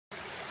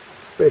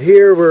But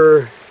here we're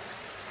a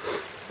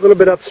little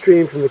bit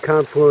upstream from the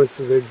confluence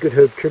of the Good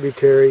Hope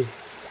tributary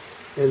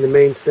and the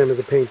main stem of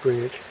the Paint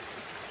Branch.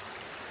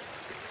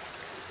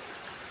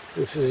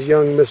 This is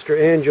young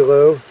Mr.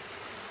 Angelo.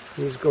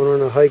 He's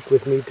going on a hike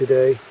with me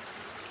today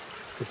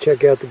to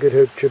check out the Good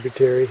Hope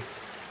tributary.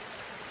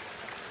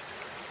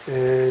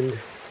 And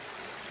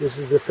this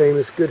is the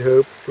famous Good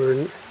Hope,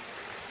 where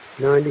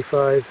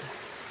 95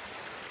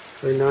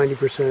 or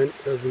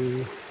 90% of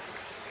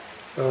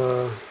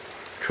the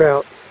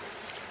trout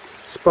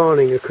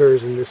spawning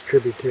occurs in this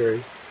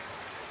tributary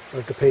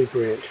of the Paint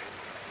Branch.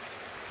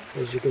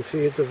 As you can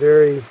see, it's a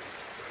very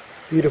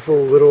beautiful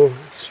little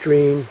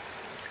stream.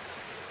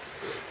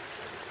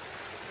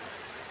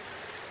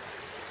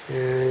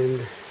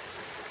 And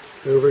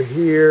over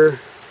here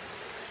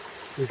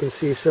you can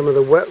see some of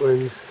the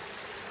wetlands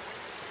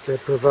that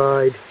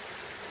provide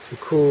the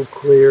cool,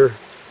 clear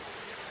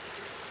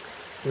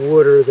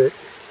water that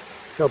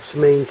helps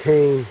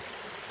maintain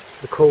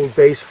the cold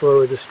base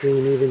flow of the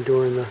stream even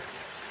during the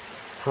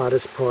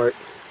hottest part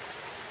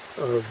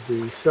of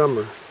the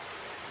summer.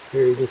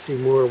 Here you can see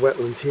more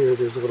wetlands here.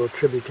 There's a little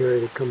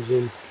tributary that comes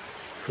in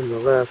from the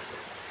left.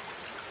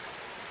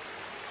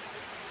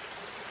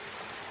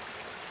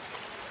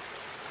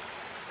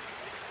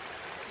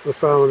 We're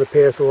following the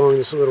path along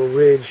this little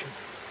ridge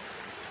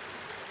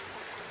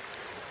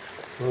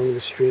along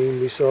the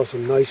stream. We saw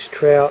some nice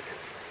trout,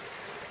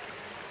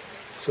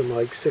 some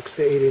like 6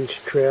 to 8 inch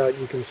trout.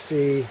 You can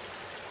see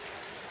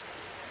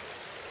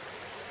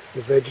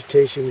the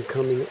vegetation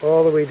coming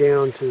all the way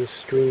down to the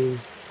stream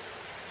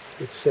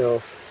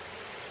itself.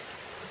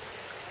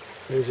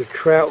 Those are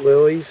trout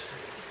lilies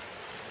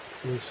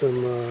and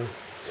some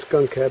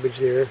skunk cabbage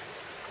there.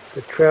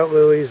 The trout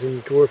lilies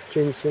and dwarf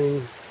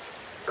ginseng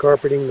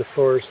carpeting the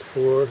forest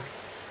floor.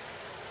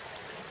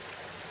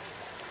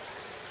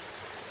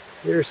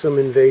 There's some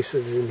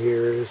invasives in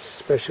here,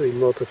 especially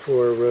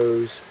multiflora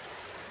rose.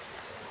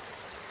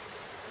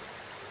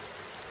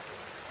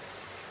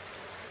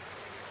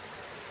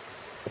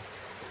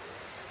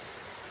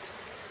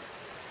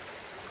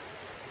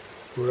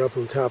 We're up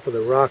on top of the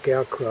rock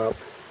outcrop.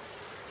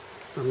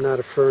 I'm not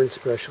a fern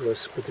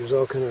specialist, but there's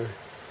all kind of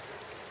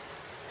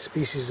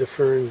species of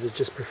ferns that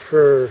just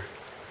prefer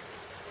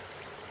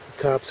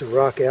the tops of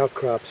rock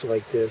outcrops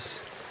like this.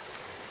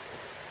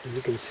 As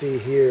you can see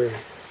here,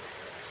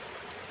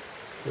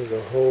 there's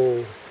a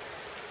whole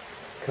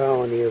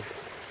colony of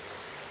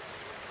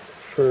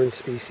fern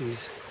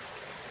species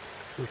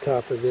on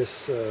top of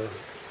this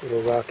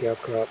little rock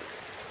outcrop.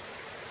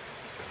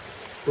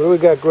 What do we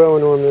got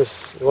growing on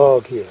this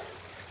log here?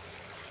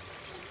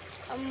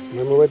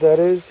 Remember what that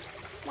is?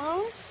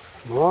 Moss.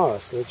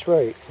 Moss, that's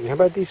right. And how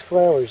about these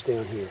flowers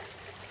down here?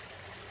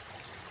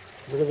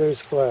 Look at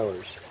those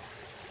flowers.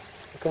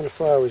 What kind of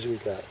flowers we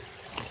got?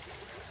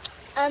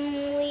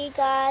 We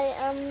got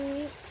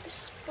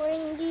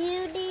spring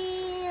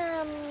beauty.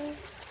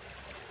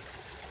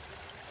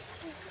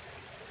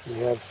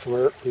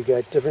 We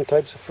got different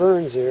types of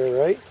ferns there,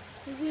 right?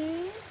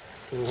 Mhm.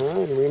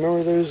 And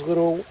remember those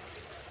little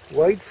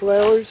white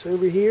flowers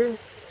over here?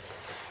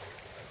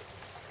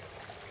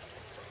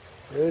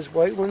 Those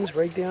white ones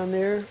right down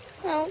there?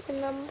 I don't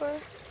remember.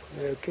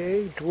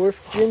 Okay, dwarf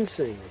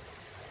ginseng.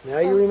 Now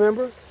you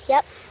remember?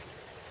 Yep.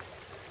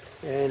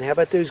 And how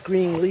about those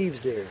green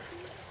leaves there?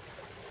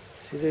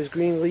 See those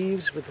green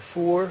leaves with the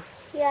 4?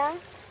 Yeah.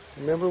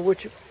 Remember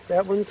which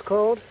that one's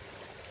called?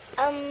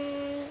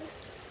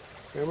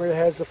 Remember it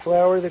has the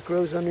flower that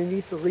grows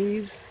underneath the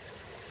leaves?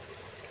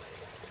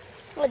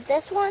 With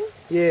this one?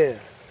 Yeah.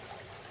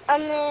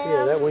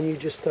 Yeah, that one you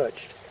just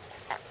touched.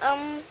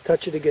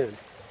 Touch it again.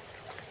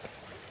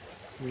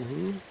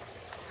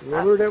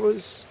 Remember that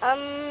was?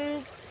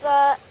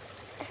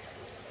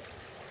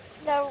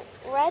 The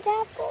red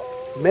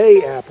apple?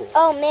 May apple.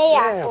 Oh, May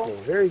apple.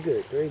 Very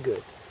good, very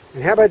good.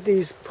 And how about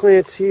these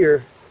plants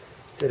here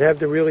that have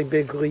the really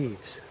big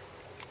leaves?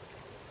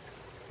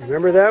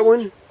 Remember that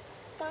one?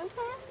 Skunk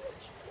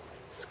cabbage?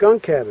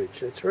 Skunk cabbage,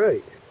 that's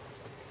right.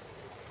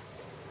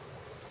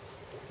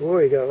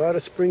 Boy, you got a lot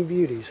of spring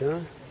beauties,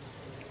 huh?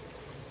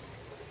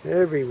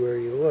 Everywhere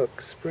you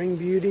look. Spring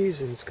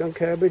beauties and skunk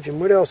cabbage.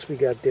 And what else we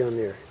got down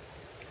there?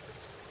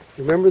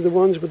 Remember the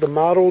ones with the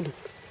mottled,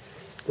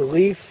 the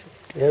leaf?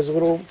 It has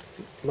little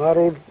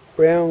mottled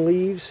brown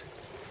leaves.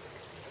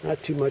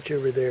 Not too much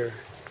over there.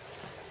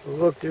 Well,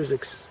 look, there's a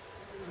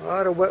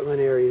lot of wetland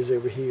areas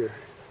over here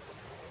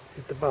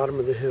at the bottom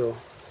of the hill.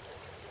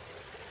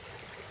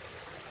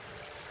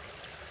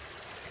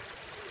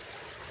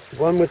 The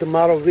one with the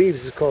mottled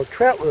leaves is called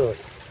trout lily.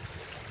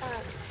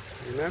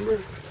 Remember?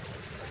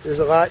 There's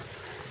a lot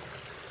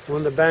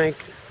on the bank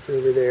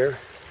over there.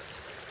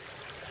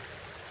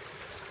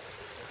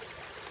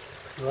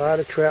 A lot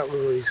of trout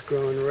lilies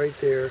growing right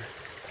there,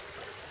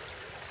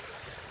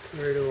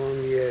 right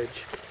along the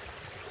edge,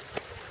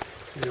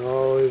 and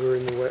all over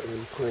in the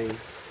wetland plain.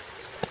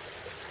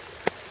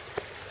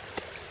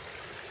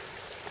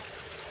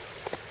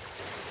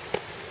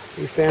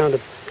 We found a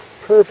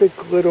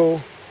perfect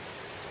little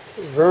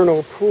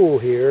vernal pool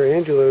here.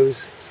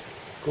 Angelo's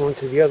going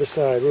to the other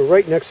side. We're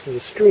right next to the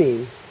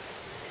stream.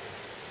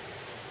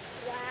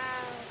 Wow.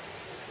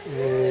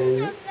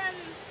 And Of them,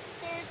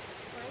 there's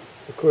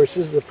of course,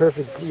 this is the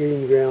perfect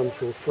breeding ground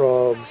for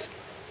frogs.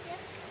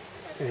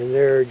 And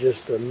there are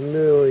just a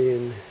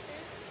million.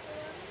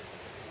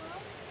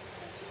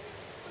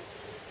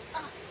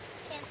 Oh,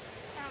 can't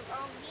count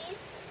all these.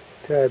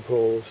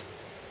 Tadpoles.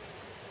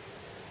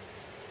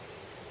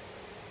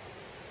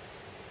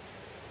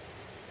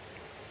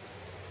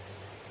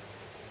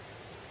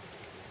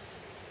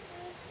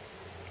 There's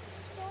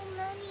so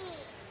many.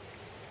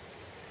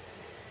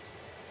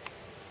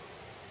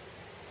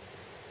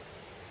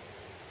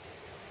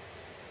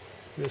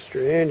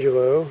 Mr.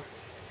 Angelo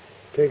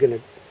taking a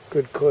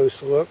good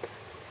close look.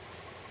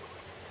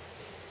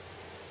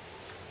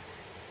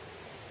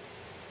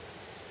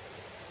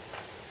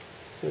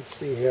 Let's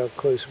see how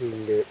close we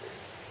can get.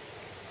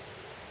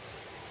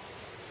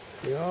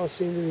 They all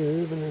seem to be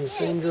moving in the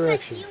same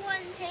direction. I see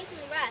one taking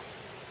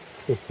rest.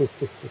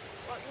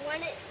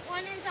 one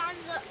is on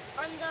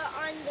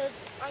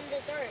the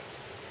dirt,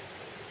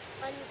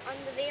 on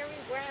the very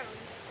ground.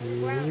 On the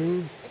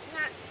ground. It's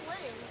not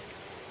swimming.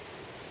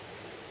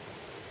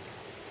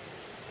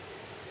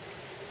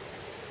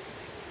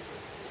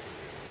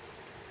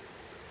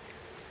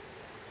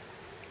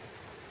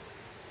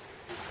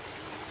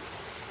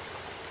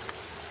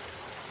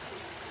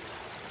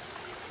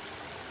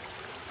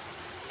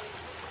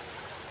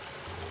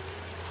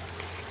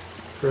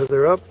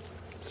 Further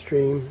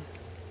upstream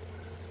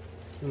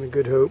in the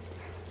Good Hope,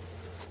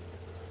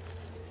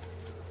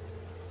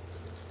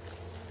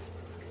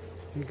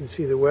 you can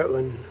see the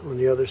wetland on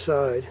the other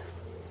side.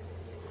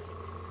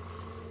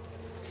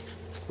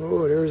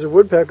 Oh, there's a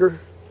woodpecker.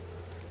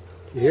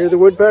 You hear the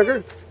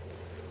woodpecker?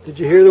 Did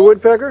you hear the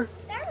woodpecker?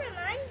 That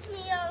reminds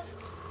me of...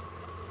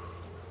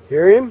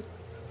 Hear him?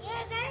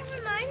 Yeah, that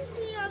reminds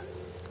me of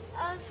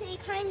a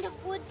kind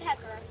of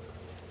woodpecker.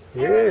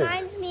 Yeah. It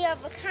reminds me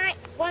of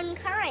one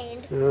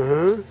kind.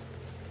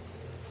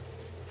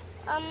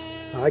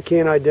 I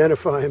can't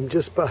identify him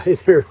just by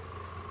their...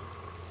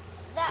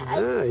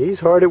 That, he's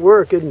hard at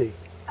work, isn't he?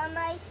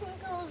 I think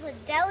it was a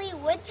Delhi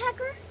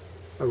woodpecker.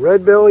 A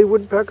red-bellied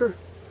woodpecker?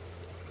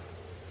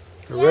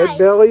 A Yeah,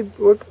 red-bellied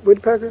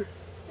woodpecker?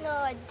 No,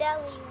 a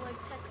Delhi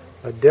woodpecker.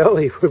 A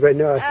Delhi woodpecker?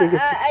 No, I think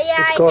yeah,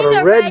 it's I called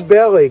think a red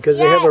belly because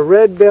they have a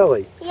red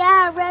belly.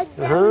 Yeah, a red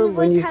belly woodpecker.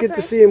 When you get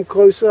to see him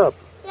close up.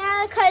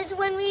 Yeah, because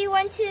when we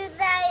went to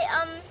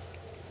that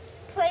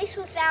place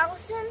with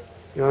Allison.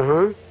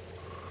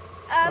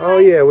 Oh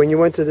yeah, when you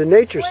went to the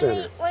nature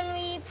center. When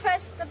we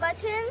pressed the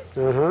button,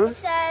 it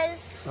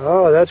says.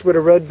 Oh, that's what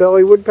a red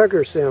belly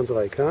woodpecker sounds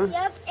like, huh?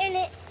 Yep, and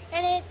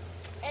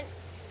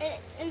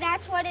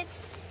that's what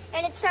it's,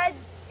 and it said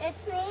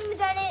its name,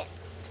 then it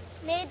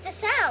made the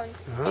sound,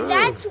 and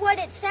that's what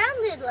it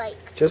sounded like.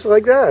 Just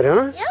like that,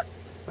 huh? Yep.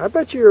 I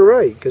bet you're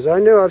right, because I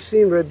know I've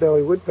seen red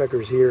belly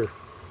woodpeckers here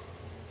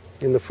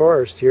in the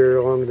forest here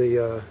along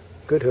the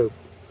Good Hope.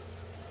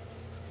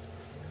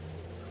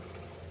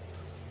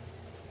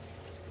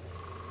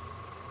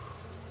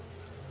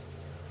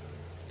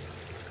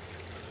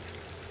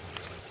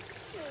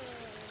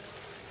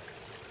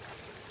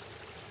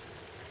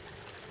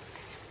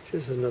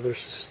 Just another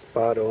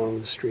spot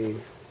along the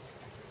stream.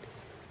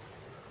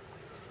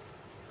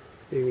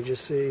 You can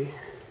just see a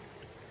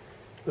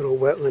little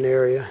wetland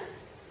area.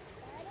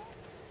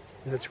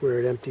 That's where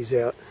it empties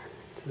out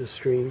to the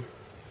stream.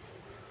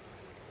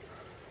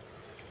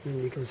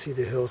 And you can see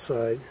the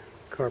hillside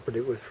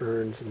carpeted with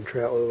ferns and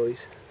trout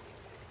lilies.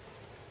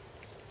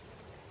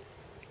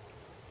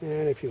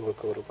 And if you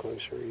look a little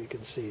closer, you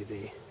can see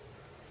the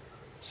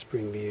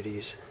spring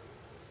beauties.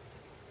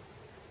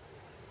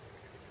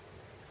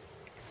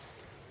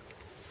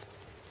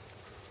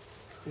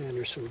 And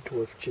there's some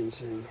dwarf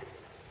ginseng.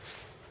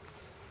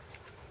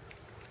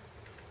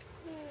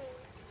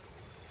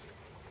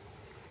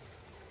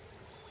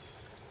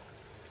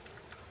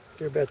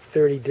 There are about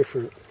 30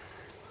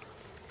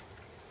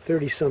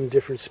 some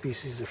different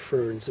species of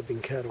ferns have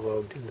been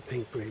cataloged in the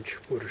Paint Branch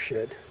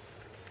watershed.